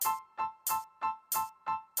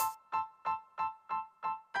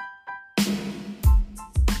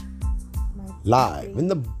Live in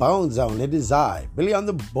the Bone Zone, it is I, Billy on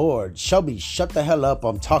the board. Shelby, shut the hell up,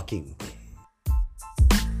 I'm talking.